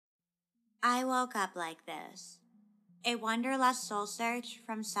I woke up like this. A wanderlust soul search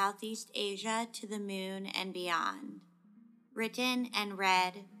from Southeast Asia to the moon and beyond. Written and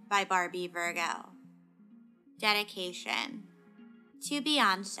read by Barbie Virgo. Dedication to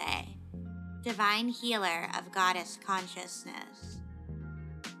Beyonce, divine healer of goddess consciousness.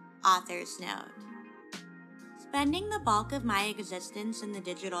 Author's note. Spending the bulk of my existence in the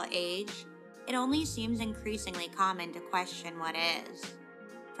digital age, it only seems increasingly common to question what is.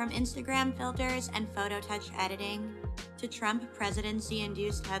 From Instagram filters and photo touch editing to Trump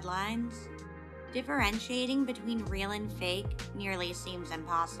presidency-induced headlines, differentiating between real and fake nearly seems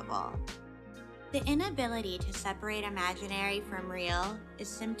impossible. The inability to separate imaginary from real is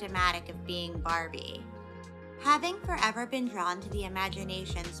symptomatic of being Barbie. Having forever been drawn to the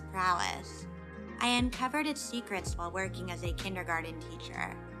imagination's prowess, I uncovered its secrets while working as a kindergarten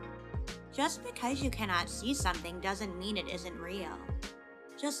teacher. Just because you cannot see something doesn't mean it isn't real.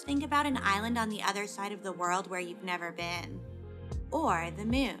 Just think about an island on the other side of the world where you've never been. Or the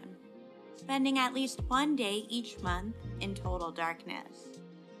moon, spending at least one day each month in total darkness.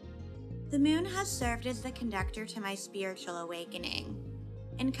 The moon has served as the conductor to my spiritual awakening.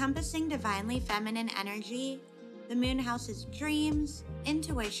 Encompassing divinely feminine energy, the moon houses dreams,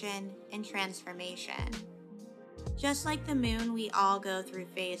 intuition, and transformation. Just like the moon, we all go through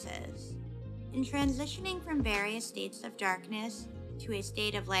phases. In transitioning from various states of darkness to a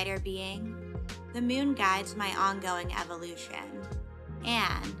state of lighter being, the moon guides my ongoing evolution.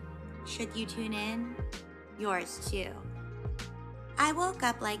 And, should you tune in, yours too. I Woke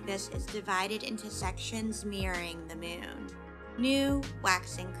Up Like This is divided into sections mirroring the moon. New,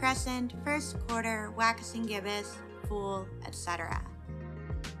 waxing crescent, first quarter, waxing gibbous, full, etc.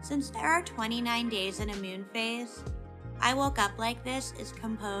 Since there are 29 days in a moon phase, I Woke Up Like This is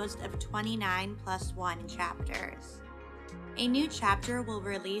composed of 29 plus 1 chapters. A new chapter will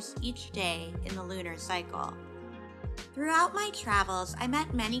release each day in the lunar cycle. Throughout my travels, I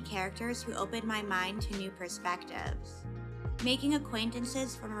met many characters who opened my mind to new perspectives. Making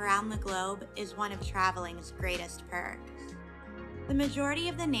acquaintances from around the globe is one of traveling's greatest perks. The majority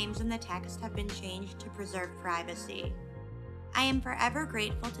of the names in the text have been changed to preserve privacy. I am forever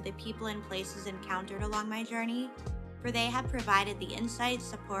grateful to the people and places encountered along my journey, for they have provided the insight,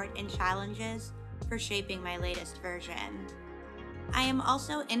 support, and challenges for shaping my latest version. I am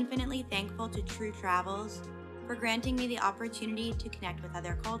also infinitely thankful to True Travels for granting me the opportunity to connect with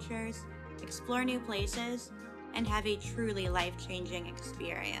other cultures, explore new places, and have a truly life-changing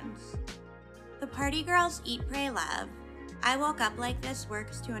experience. The Party Girls Eat, Pray, Love, I Woke Up Like This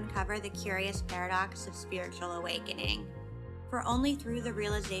works to uncover the curious paradox of spiritual awakening, for only through the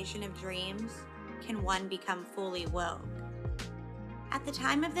realization of dreams can one become fully woke. At the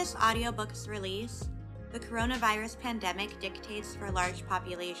time of this audiobook's release, the coronavirus pandemic dictates for large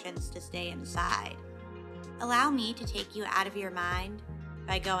populations to stay inside. Allow me to take you out of your mind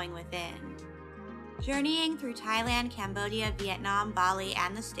by going within. Journeying through Thailand, Cambodia, Vietnam, Bali,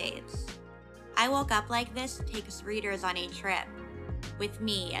 and the States, I Woke Up Like This takes readers on a trip, with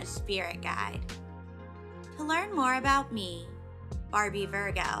me as spirit guide. To learn more about me, Barbie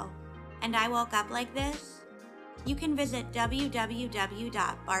Virgo, and I Woke Up Like This, you can visit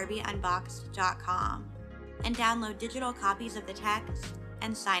www.barbieunboxed.com and download digital copies of the text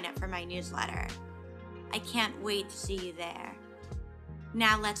and sign up for my newsletter. I can't wait to see you there.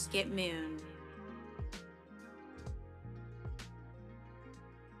 Now let's get mooned.